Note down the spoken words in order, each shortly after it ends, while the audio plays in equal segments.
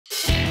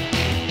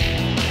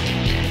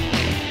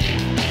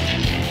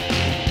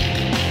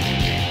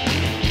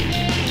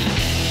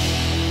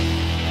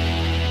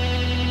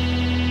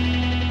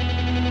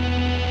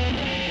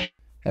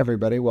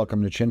Everybody,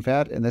 welcome to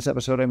ChinFat. In this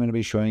episode, I'm going to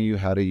be showing you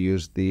how to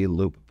use the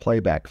Loop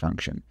Playback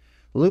function.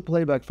 The Loop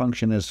Playback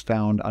function is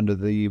found under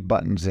the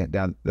buttons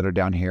that are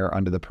down here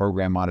under the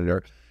program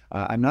monitor.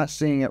 I'm not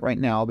seeing it right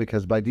now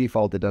because by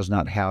default, it does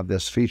not have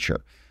this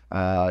feature.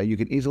 You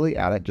can easily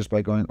add it just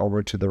by going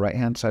over to the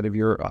right-hand side of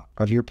your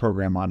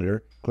program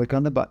monitor, click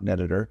on the button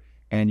editor,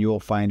 and you will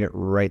find it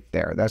right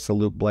there. That's the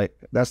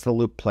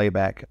Loop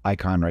Playback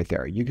icon right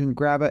there. You can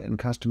grab it and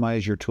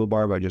customize your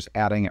toolbar by just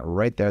adding it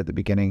right there at the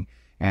beginning.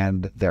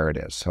 And there it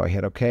is. So I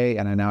hit OK,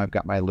 and now I've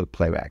got my loop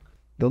playback.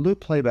 The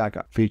loop playback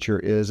feature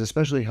is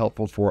especially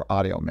helpful for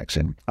audio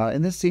mixing.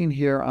 In this scene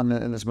here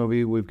in this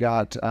movie, we've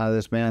got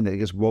this man that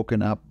gets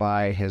woken up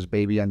by his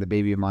baby on the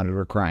baby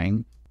monitor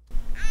crying.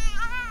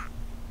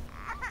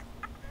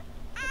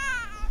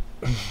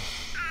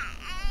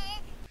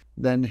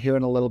 Then here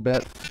in a little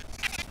bit,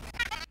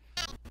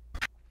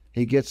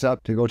 he gets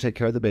up to go take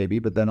care of the baby,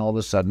 but then all of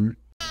a sudden,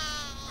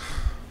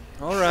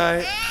 all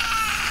right.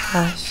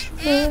 Hush,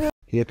 little.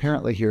 He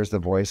apparently hears the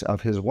voice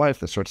of his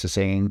wife that starts to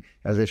sing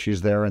as if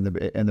she's there in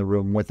the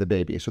room with the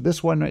baby. So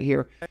this one right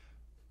here,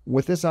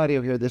 with this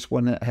audio here, this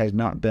one has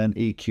not been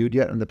EQ'd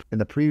yet. In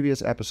the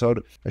previous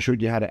episode, I showed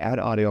you how to add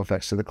audio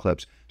effects to the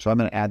clips. So I'm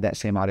going to add that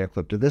same audio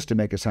clip to this to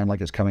make it sound like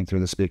it's coming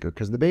through the speaker.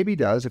 Because the baby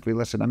does, if we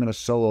listen, I'm going to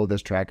solo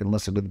this track and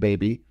listen to the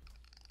baby.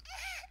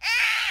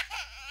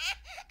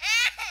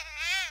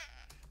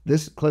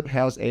 This clip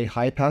has a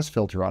high-pass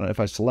filter on it.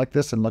 If I select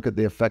this and look at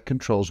the effect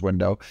controls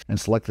window and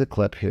select the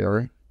clip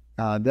here,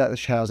 that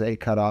has a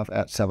cutoff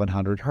at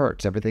 700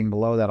 hertz. Everything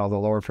below that, all the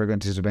lower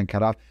frequencies have been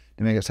cut off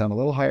to make it sound a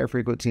little higher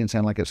frequency and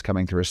sound like it's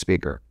coming through a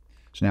speaker.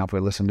 So now if we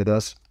listen to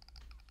this,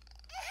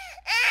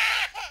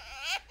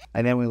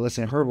 and then we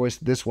listen to her voice,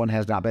 this one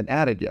has not been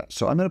added yet.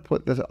 So I'm going to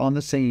put this on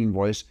the singing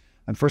voice.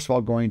 I'm first of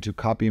all going to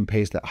copy and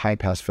paste that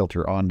high-pass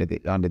filter onto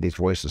these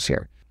voices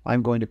here.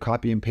 I'm going to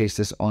copy and paste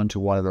this onto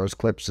one of those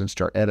clips and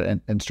start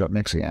editing and start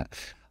mixing it.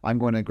 I'm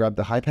going to grab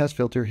the high-pass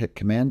filter, hit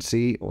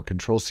Command-C or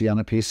Control-C on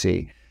a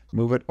PC,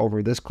 move it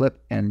over this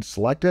clip and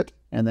select it,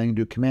 and then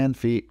do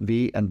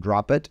Command-V and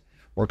drop it,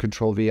 or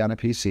Control-V on a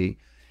PC.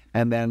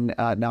 And then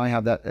now I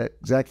have that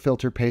exact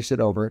filter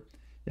pasted over.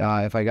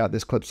 If I got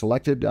this clip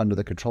selected under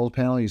the controls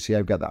panel, you see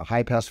I've got that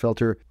high-pass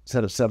filter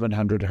set at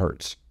 700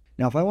 hertz.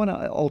 Now, if I want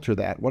to alter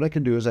that, what I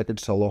can do is I can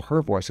solo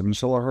her voice. I'm going to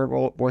solo her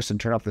voice and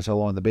turn off the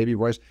solo on the baby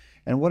voice.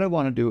 And what I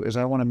want to do is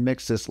I want to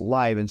mix this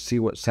live and see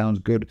what sounds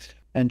good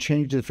and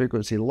change the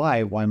frequency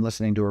live while I'm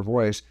listening to her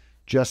voice,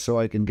 just so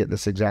I can get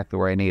this exactly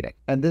where I need it.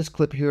 And this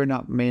clip here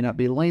may not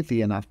be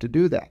lengthy enough to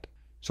do that.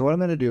 So what I'm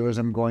going to do is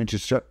I'm going to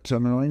select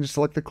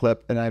the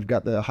clip, and I've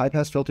got the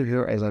high-pass filter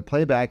here. As I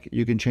play back,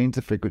 you can change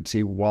the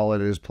frequency while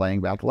it is playing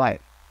back live.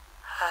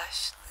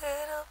 Hush,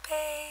 little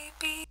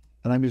baby.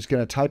 And I'm just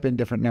going to type in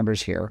different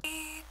numbers here.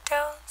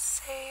 Don't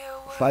say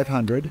a word.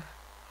 500,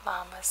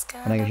 Mama's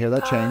gonna and I can hear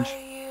that change. buy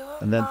you a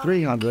And then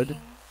 300,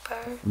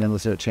 mockingbird. and then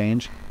listen to it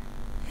change.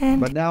 And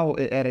But now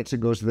it edits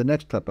and goes to the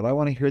next clip. But I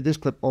want to hear this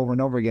clip over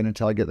and over again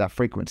until I get that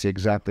frequency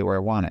exactly where I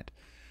want it.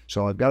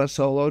 So I've got it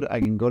soloed. I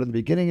can go to the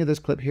beginning of this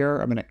clip here.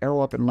 I'm going to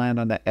arrow up and land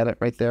on that edit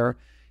right there.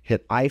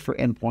 Hit I for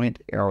endpoint,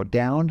 arrow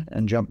down,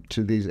 and jump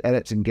to these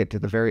edits and get to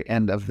the very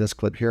end of this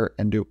clip here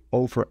and do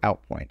O for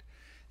outpoint.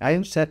 I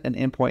have set an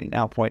endpoint and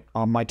outpoint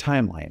on my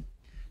timeline.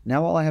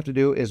 Now all I have to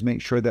do is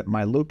make sure that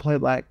my loop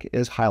playback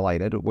is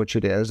highlighted, which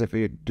it is. If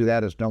you do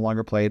that, it's no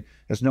longer played.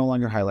 It's no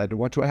longer highlighted.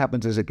 What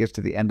happens is it gets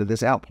to the end of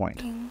this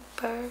outpoint.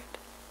 bird.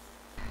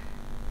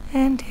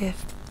 And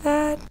if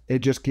that It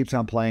just keeps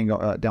on playing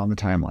down the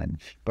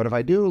timeline. But if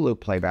I do loop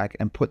playback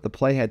and put the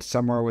playhead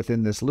somewhere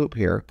within this loop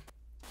here,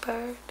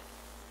 bird.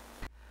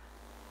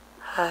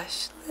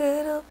 Hush,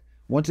 little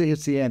once it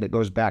hits the end, it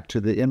goes back to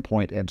the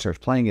endpoint and starts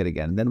playing it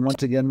again. Then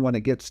once again, when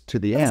it gets to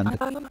the end,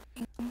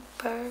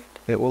 bird.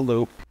 it will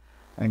loop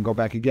and go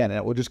back again. And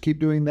it will just keep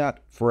doing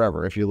that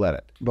forever if you let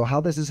it. But how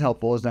this is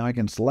helpful is now I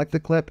can select the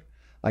clip.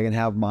 I can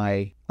have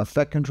my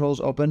effect controls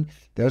open.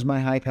 There's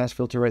my high pass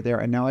filter right there.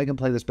 And now I can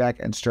play this back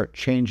and start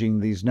changing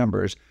these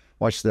numbers.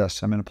 Watch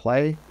this. I'm going to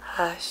play.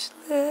 Hush,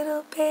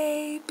 little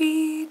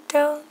baby,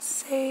 don't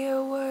say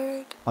a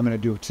word. I'm going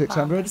to do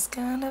 600 Mama's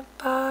gonna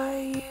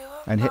buy you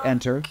a and hit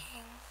enter. mockingbird.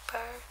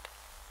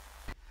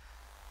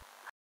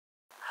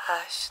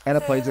 Hush, And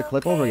it plays the little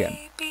clip over again.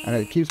 And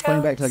it keeps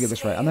playing back till I get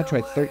this right. I'm going to try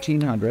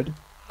 1300.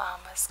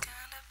 Mama's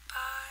gonna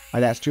buy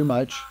And that's too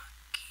much.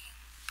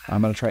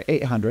 I'm going to try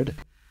 800.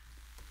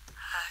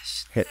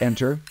 Hush, Hit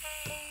enter.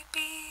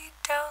 baby,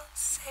 don't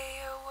say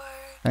a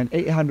word. And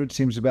 800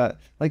 seems about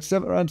like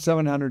around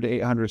 700 to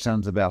 800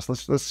 sounds the best.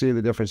 Let's see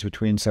the difference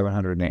between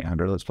 700 and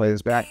 800. Let's play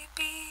this back.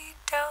 Baby,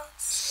 don't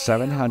say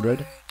 700.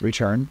 a word.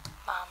 Return.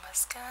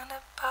 Mama's gonna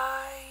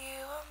buy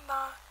you a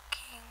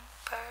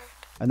mockingbird.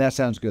 And that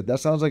sounds good. That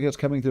sounds like it's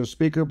coming through a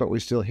speaker, but we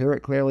still hear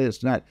it clearly.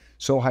 It's not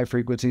so high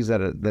frequencies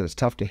that it's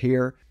tough to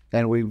hear.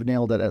 And we've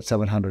nailed it at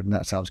 700, and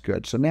that sounds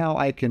good. So now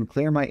I can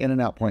clear my in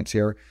and out points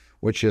here,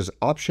 which is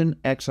Option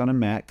X on a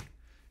Mac,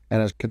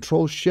 and as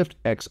Control Shift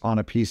X on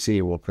a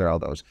PC will clear all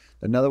those.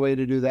 Another way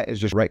to do that is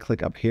just right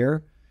click up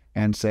here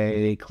and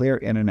say clear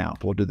in and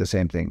out. We'll do the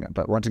same thing.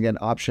 But once again,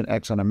 Option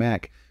X on a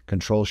Mac,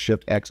 Control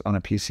Shift X on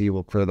a PC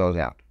will clear those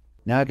out.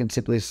 Now I can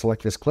simply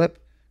select this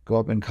clip, go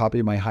up and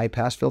copy my high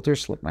pass filter,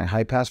 select my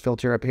high pass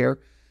filter up here,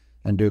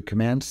 and do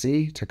Command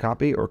C to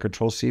copy or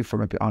Control C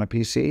on a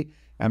PC.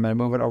 I'm going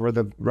to move it over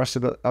the rest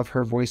of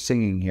her voice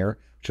singing here,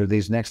 which are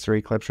these next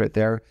 3 clips right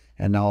there.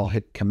 And I'll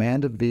hit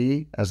Command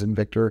V as in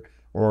Victor,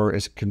 or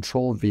is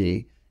Control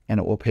V, and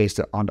it will paste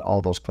it onto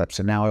all those clips.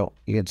 And now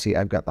you can see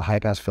I've got the high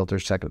pass filter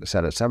set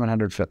at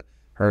 700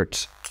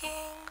 hertz.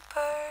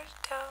 Kingbird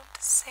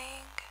don't sing.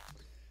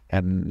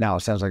 And now it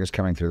sounds like it's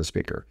coming through the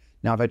speaker.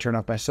 Now if I turn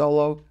off my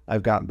solo,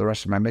 I've got the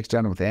rest of my mix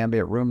done with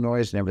ambient room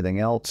noise and everything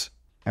else.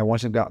 And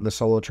once I've got the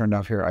solo turned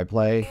off here, I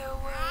play.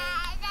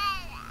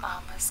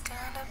 Mama's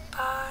gonna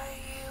buy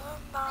you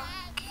a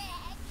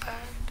mockingbird.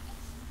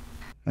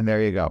 And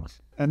there you go.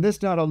 And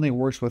this not only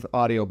works with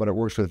audio, but it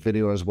works with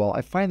video as well.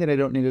 I find that I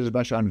don't need it as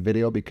much on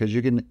video because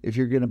you can, if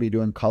you're going to be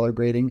doing color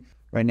grading,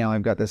 right now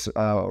I've got this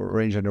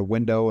arranged under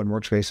Window and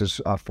Workspaces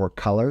for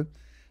color.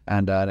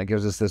 And it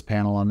gives us this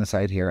panel on the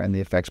side here and the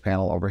effects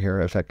panel over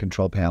here, effect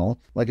control panel.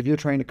 Like if you're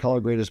trying to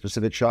color grade a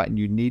specific shot and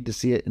you need to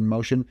see it in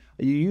motion,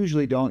 you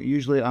usually don't.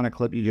 Usually on a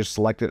clip, you just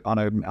select it on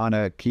a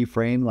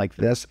keyframe like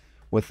this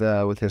with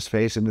his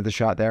face into the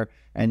shot there.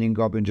 And you can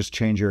go up and just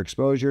change your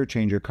exposure,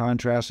 change your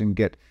contrast,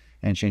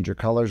 and change your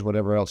colors,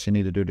 whatever else you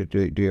need to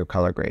do your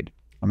color grade.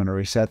 I'm going to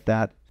reset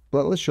that.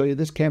 But let's show you,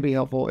 this can be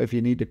helpful if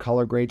you need to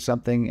color grade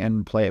something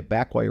and play it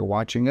back while you're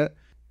watching it.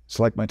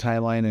 Select my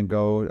timeline and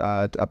go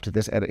up to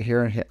this edit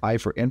here and hit I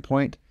for in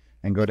point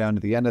and go down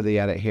to the end of the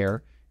edit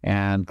here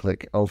and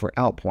click O for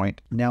out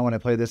point. Now when I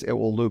play this, it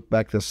will loop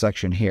back this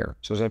section here.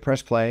 So as I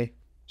press play,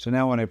 so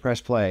now when I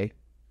press play,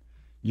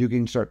 you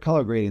can start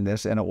color grading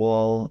this and it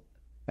will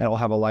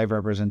have a live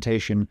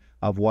representation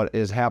of what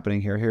is happening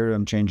here. Here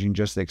I'm changing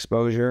just the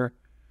exposure,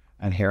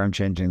 and here I'm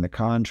changing the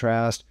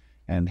contrast,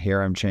 and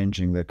here I'm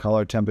changing the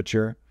color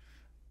temperature.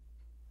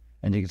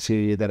 And you can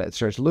see that it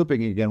starts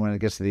looping again when it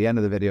gets to the end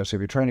of the video. So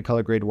if you're trying to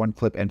color grade one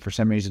clip and for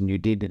some reason you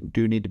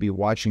do need to be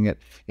watching it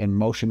in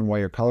motion while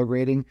you're color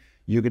grading,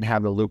 you can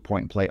have the loop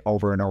point play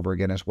over and over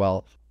again as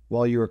well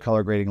while you are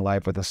color grading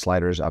live with the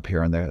sliders up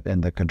here in the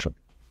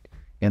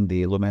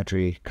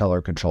Lumetri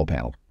color control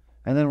panel.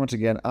 And then once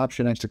again,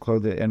 Option X to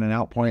close the in and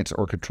out points,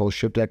 or Control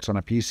Shift X on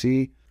a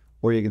PC,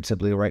 or you can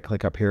simply right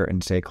click up here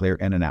and say clear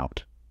in and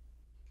out.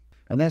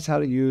 And that's how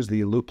to use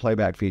the Loop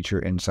Playback feature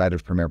inside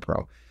of Premiere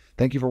Pro.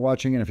 Thank you for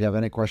watching, and if you have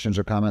any questions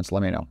or comments,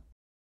 let me know.